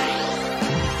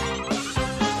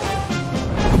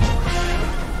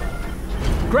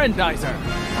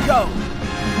 Grandizer, go!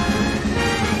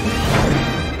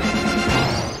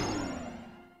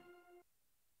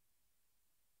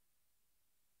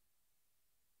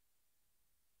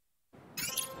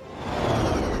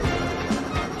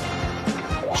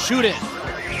 Shoot it!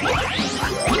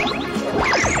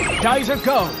 Geyser,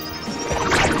 go!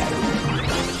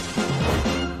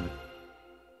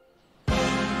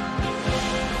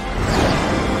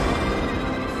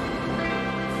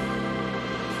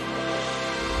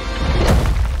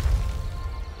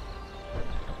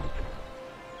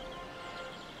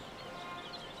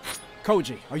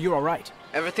 Koji, are you all right?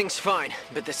 Everything's fine,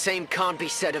 but the same can't be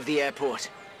said of the airport.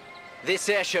 This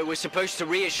airshow was supposed to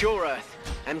reassure Earth,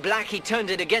 and Blackie turned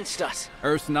it against us.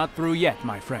 Earth's not through yet,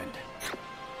 my friend.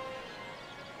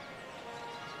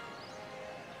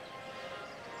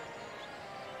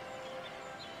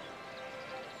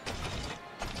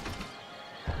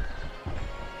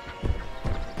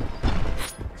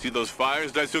 See those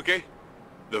fires, Daisuke?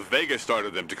 The Vega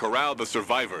started them to corral the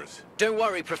survivors. Don't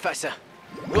worry, Professor.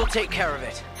 We'll take care of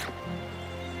it.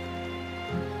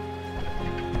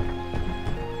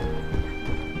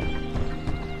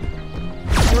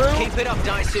 Keep it up,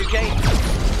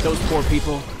 Daisuke. Those poor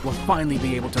people will finally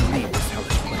be able to leave this hellish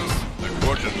place.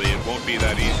 Unfortunately, it won't be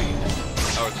that easy.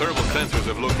 Our thermal sensors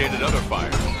have located other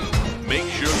fires. Make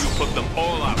sure you put them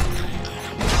all out.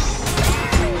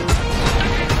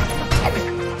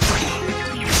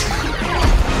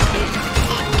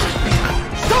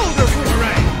 Shoulder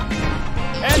boomerang!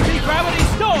 Anti-gravity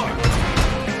storm!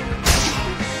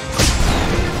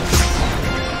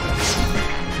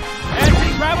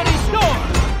 Anti-gravity storm!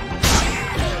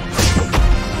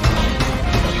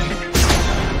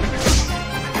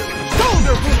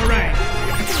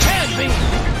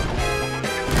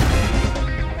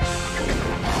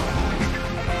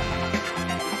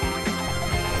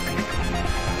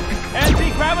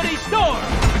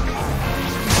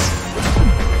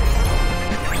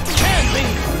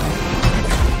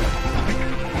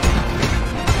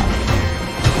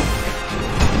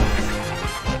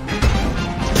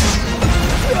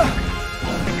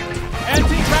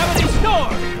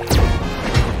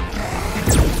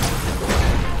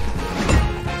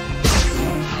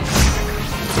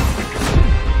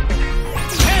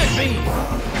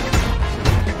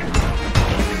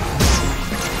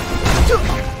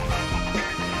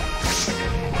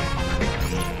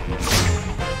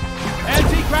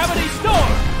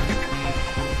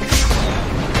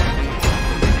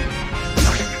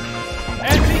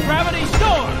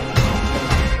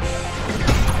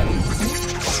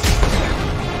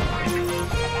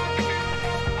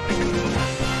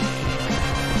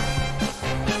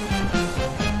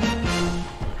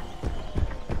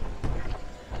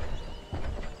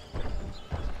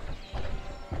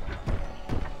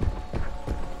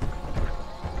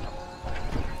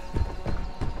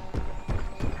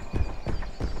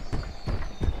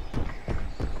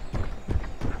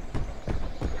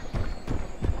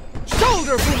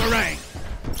 Shoulder boomerang!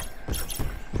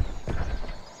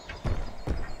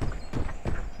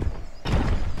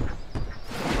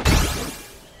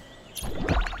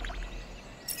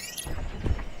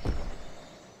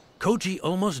 Koji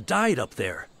almost died up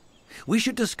there. We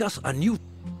should discuss a new...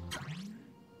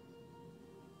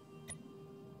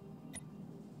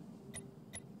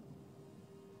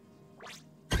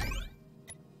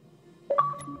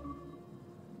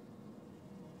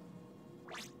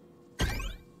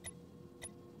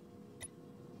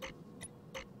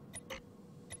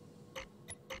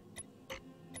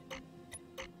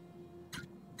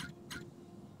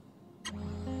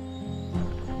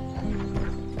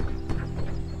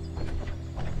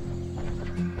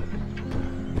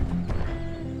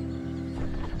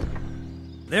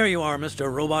 There you are,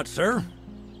 Mr. Robot, sir.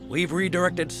 We've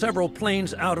redirected several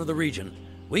planes out of the region.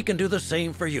 We can do the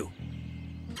same for you.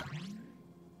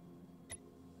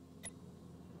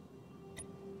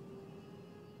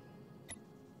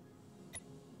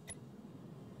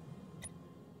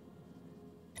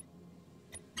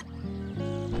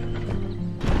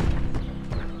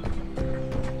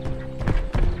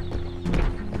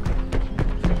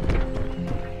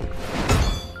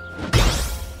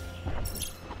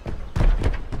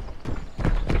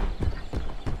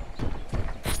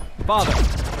 Father,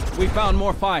 we found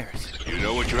more fires. You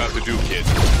know what you have to do, kid.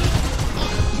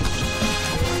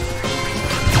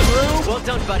 Well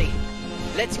done, buddy.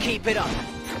 Let's keep it up.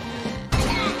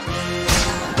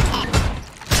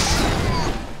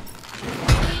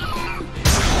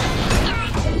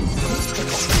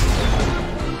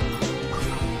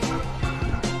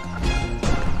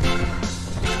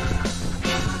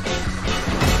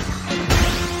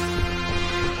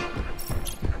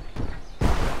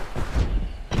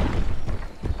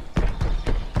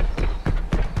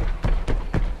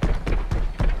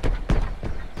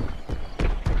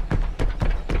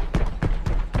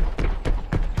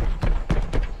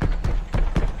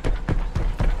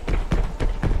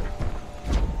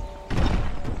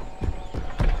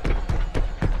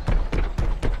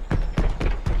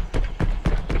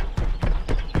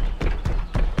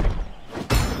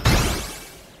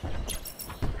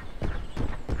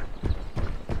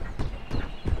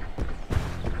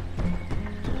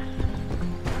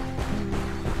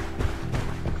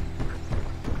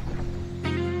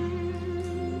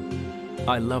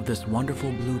 I love this wonderful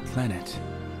blue planet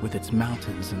with its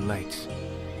mountains and lakes.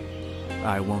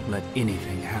 I won't let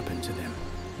anything happen to them.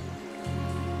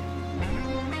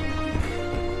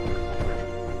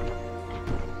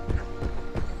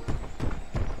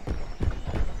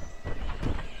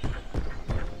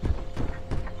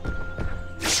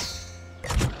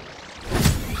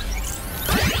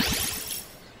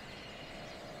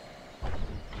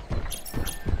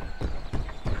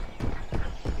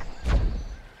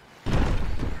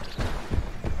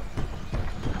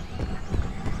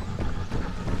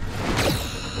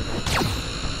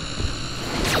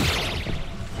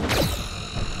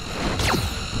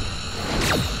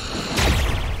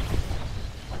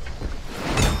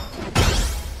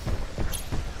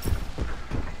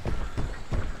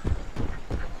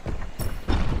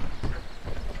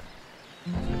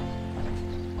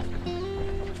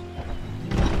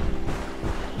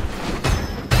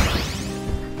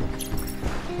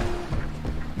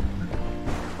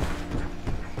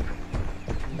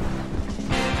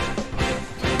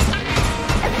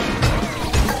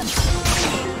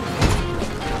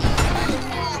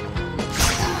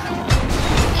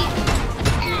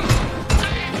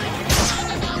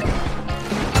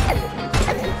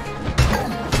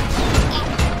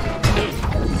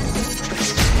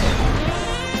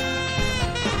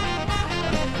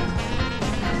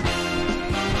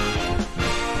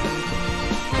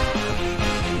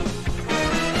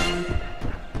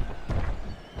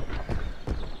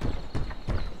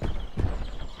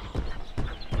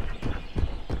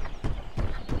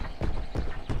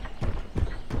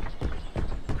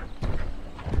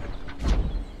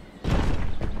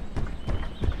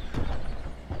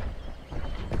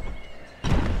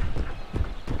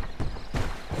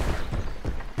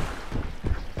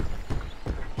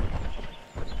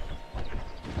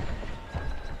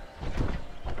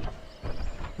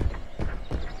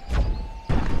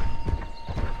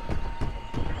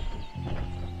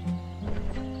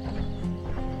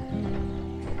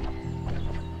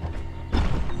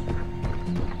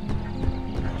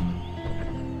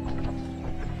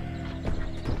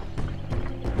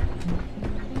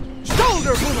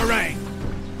 Shoulder boomerang!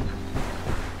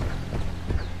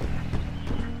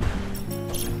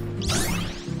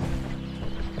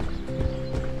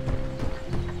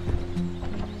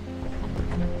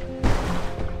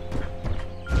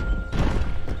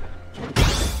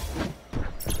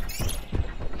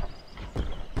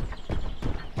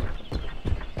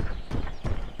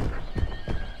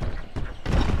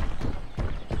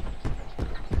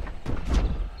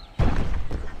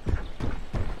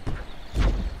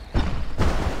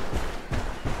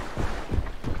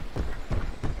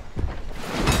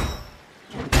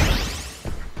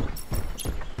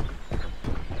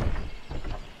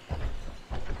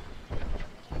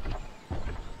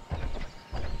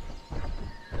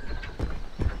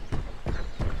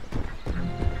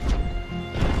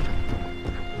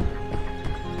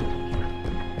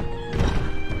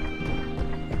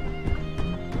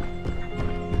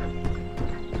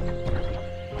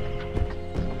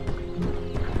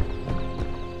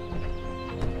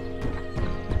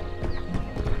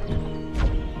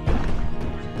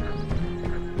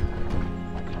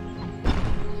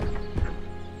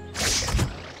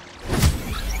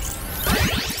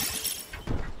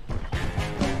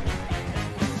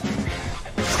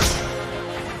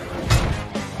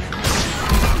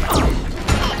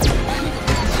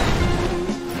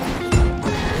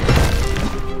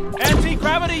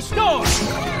 Gravity Storm!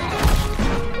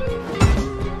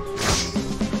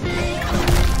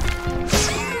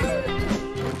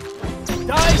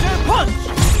 Geyser Punch!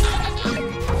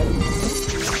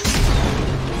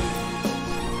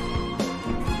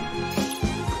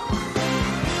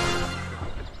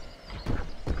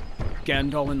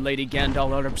 Gandalf and Lady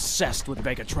Gandalf are obsessed with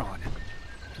Vegatron.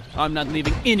 I'm not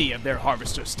leaving any of their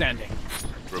harvesters standing.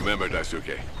 Remember,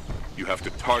 Daisuke, you have to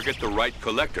target the right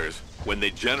collectors when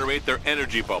they generate their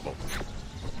energy bubble.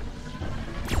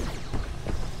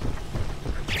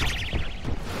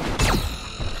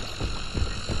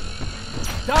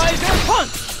 Geyser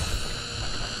Punch!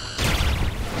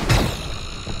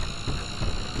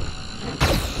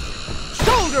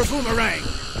 Shoulder Boomerang!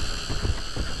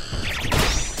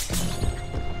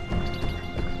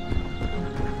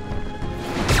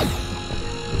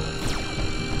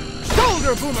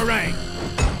 Shoulder Boomerang!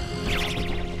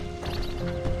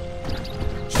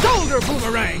 Shoulder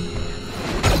Boomerang!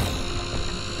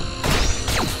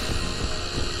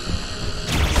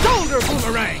 Shoulder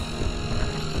Boomerang!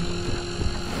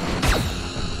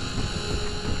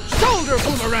 Shoulder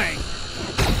Boomerang!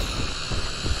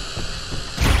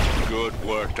 Good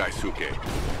work, Daisuke.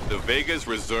 The Vega's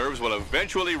reserves will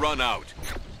eventually run out.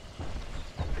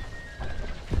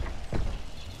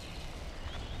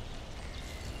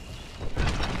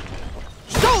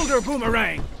 Shoulder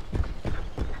Boomerang!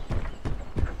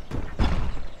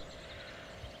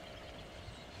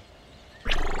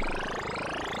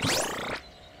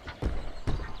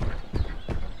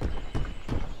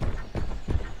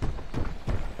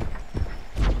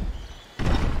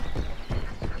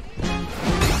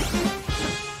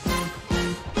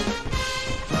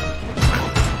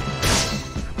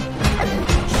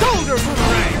 Shoulder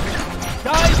Boomerang!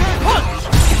 Geyser Punch!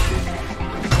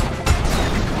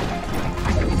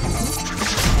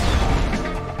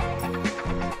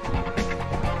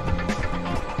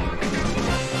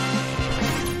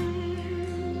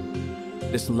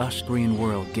 This lush green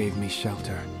world gave me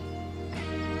shelter.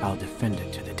 I'll defend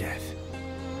it to the death.